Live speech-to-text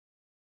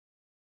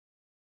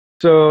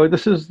So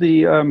this is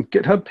the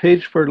GitHub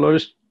page for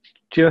Lotus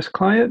JS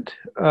Client.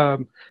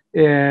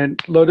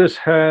 And Lotus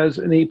has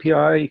an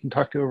API you can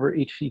talk to over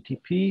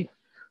HTTP.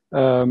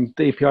 The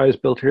API is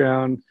built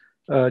around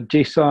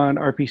JSON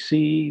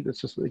RPC.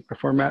 That's just like the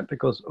format that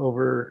goes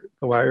over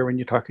the wire when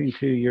you're talking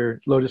to your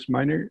Lotus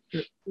miner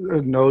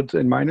nodes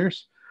and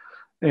miners.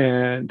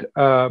 And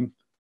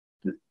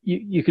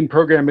you can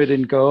program it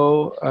in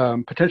Go,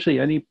 potentially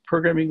any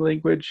programming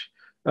language.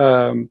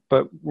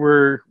 But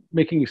we're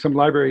making some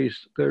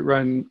libraries that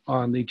run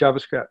on the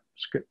JavaScript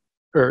script,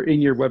 or in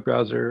your web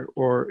browser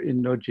or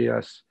in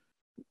Node.js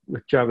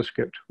with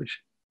JavaScript, which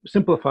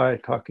simplify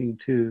talking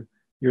to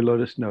your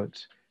Lotus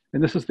nodes.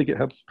 And this is the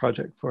GitHub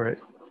project for it.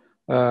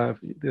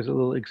 There's a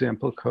little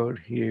example code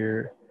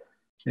here.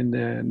 And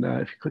then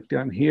if you click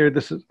down here,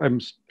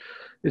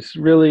 it's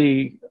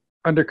really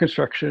under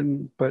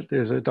construction, but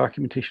there's a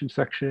documentation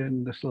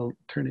section. This will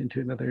turn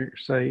into another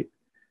site.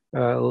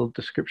 A little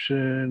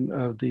description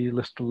of the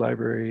list of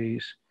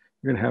libraries.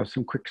 We're going to have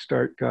some quick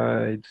start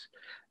guides.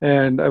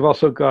 And I've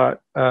also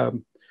got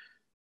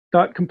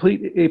not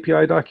complete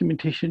API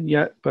documentation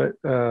yet, but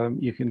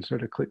you can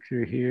sort of click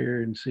through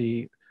here and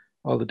see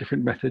all the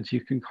different methods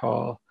you can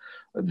call.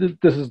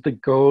 This is the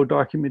Go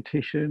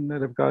documentation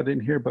that I've got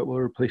in here, but we'll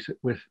replace it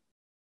with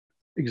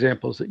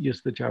examples that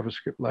use the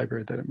JavaScript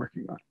library that I'm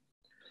working on.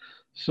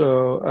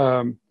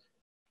 So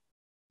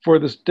for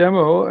this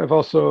demo, I've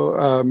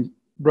also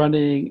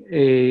running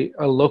a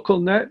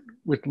local net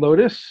with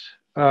Lotus,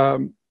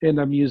 and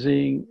I'm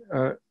using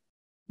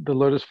the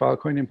Lotus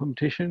Filecoin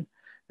implementation,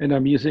 and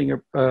I'm using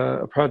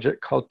a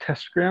project called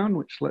TestGround,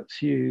 which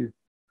lets you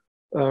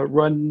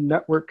run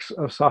networks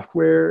of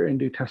software and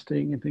do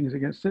testing and things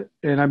against it.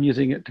 And I'm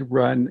using it to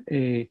run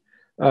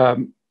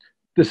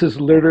this is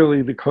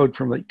literally the code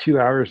from like 2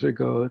 hours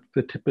ago,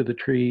 the tip of the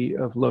tree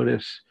of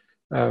Lotus,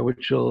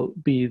 which will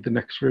be the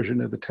next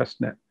version of the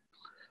testnet.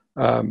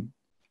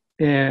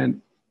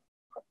 And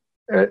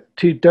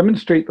to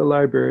demonstrate the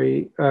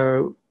library,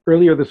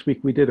 earlier this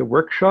week we did a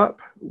workshop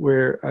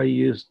where I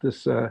used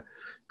this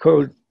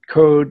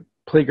code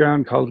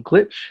playground called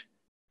Glitch.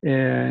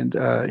 And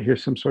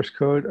here's some source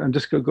code. I'm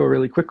just going to go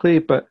really quickly,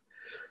 but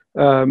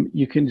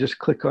you can just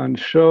click on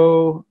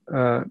Show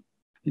in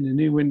a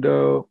new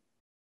window.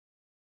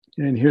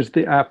 And here's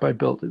the app I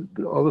built.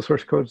 All the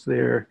source code's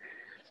there.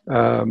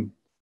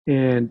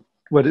 And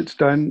what it's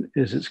done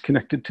is it's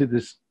connected to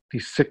these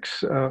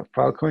 6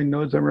 Filecoin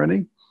nodes I'm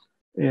running.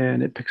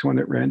 And it picks one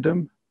at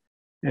random.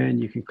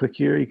 And you can click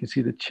here, you can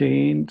see the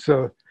chain.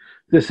 So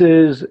this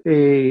is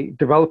a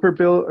developer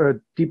build,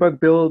 or debug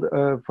build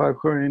of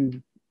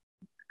Filecoin.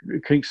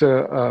 It takes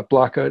a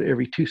block out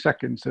every 2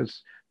 seconds. So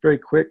it's very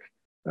quick.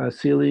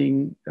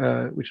 Sealing,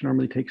 which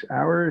normally takes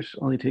hours,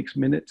 only takes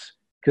minutes,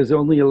 because it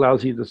only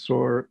allows you to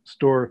store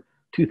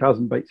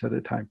 2,000 bytes at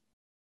a time.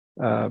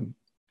 And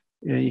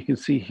you can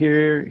see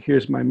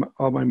here's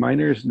all my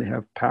miners, and they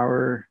have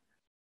power.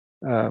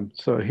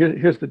 So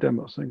here's the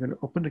demo. So I'm going to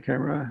open the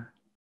camera.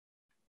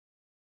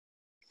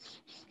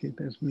 Okay,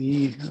 there's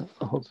me.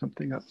 I'll hold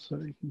something up so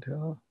you can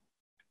tell.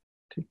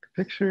 Take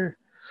the picture.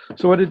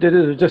 So what it did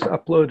is it just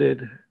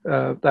uploaded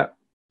that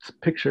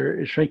picture.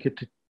 It shrank it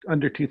to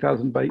under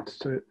 2,000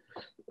 bytes,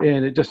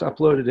 and it just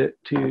uploaded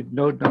it to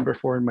node number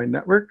 4 in my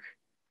network.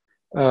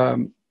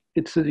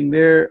 It's sitting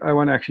there. I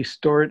want to actually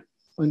store it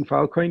in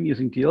Filecoin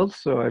using deals.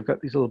 So I've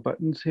got these little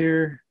buttons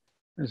here.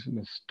 I'm just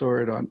going to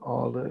store it on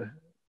all the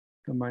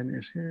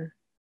miners here.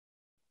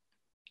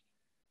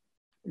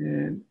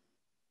 And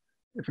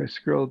if I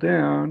scroll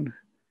down,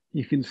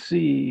 you can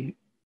see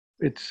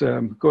it's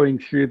going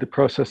through the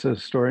process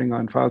of storing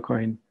on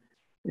Filecoin.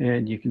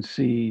 And you can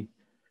see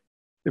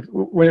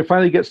when it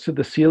finally gets to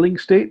the sealing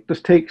state,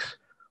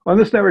 on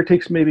this network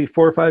takes maybe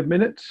 4 or 5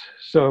 minutes.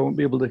 So I won't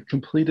be able to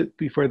complete it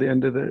before the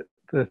end of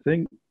the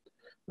thing.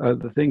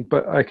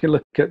 But I can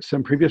look at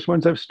some previous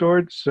ones I've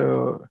stored.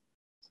 So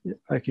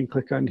I can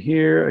click on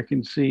here. I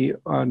can see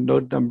on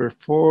node number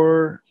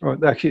 4. Oh,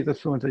 actually,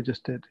 that's the ones I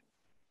just did.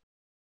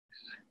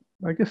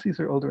 I guess these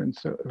are older ones.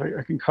 So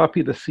I can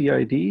copy the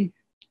CID, and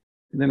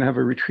then I have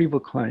a retrieval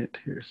client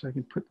here. So I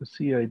can put the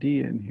CID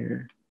in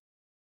here,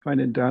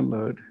 find and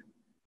download.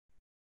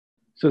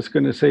 So it's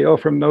going to say, oh,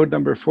 from node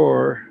number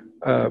 4,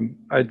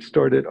 I'd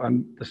stored it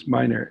on this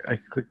miner. I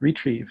click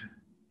retrieve.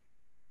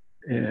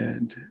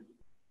 And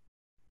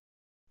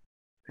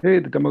hey,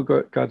 the demo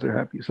gods are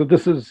happy. So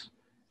this is,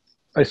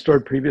 I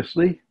stored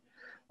previously.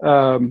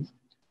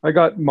 I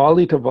got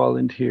Molly to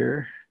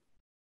volunteer.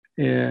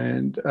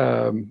 And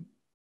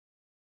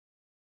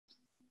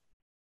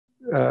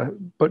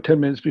about 10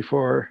 minutes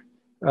before,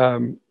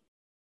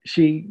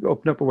 she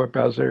opened up a web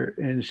browser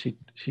and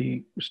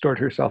she stored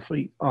herself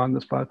on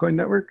this Filecoin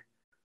network.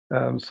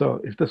 So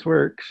if this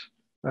works,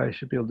 I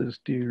should be able to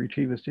just do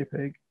retrieve as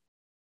JPEG.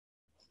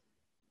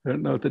 I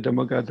don't know if the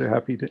demo gods are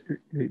happy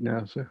right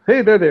now. So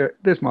hey,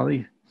 there's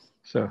Molly.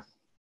 So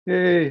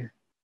yay.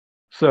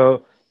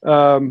 So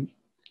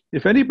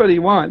if anybody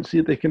wants,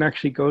 they can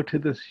actually go to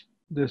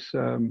this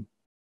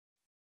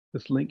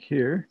link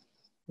here,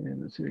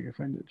 and let's see if I can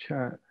find the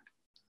chat.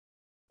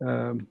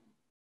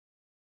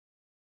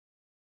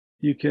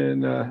 you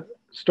can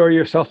store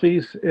your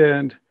selfies.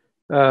 And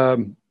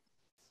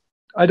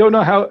I don't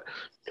know how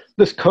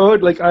this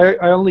code, like I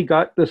only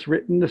got this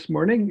written this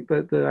morning,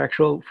 the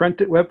actual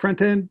web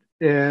front end,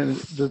 and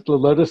the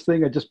Lotus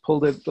thing, I just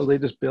pulled it, the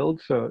latest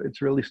build. So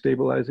it's really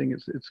stabilizing.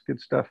 It's good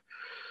stuff.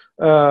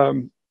 Yeah,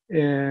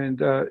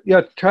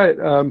 try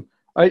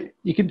it.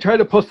 You can try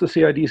to post the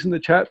CIDs in the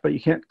chat, but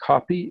you can't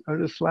copy out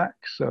of Slack.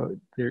 So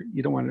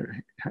you don't want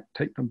to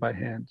type them by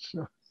hand.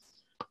 So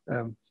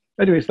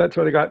anyways, that's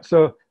what I got.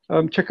 So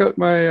check out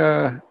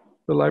my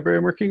the library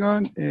I'm working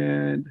on,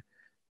 and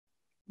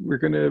we're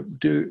going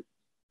to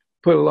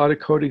put a lot of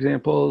code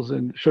examples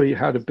and show you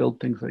how to build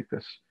things like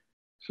this.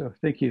 So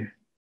thank you.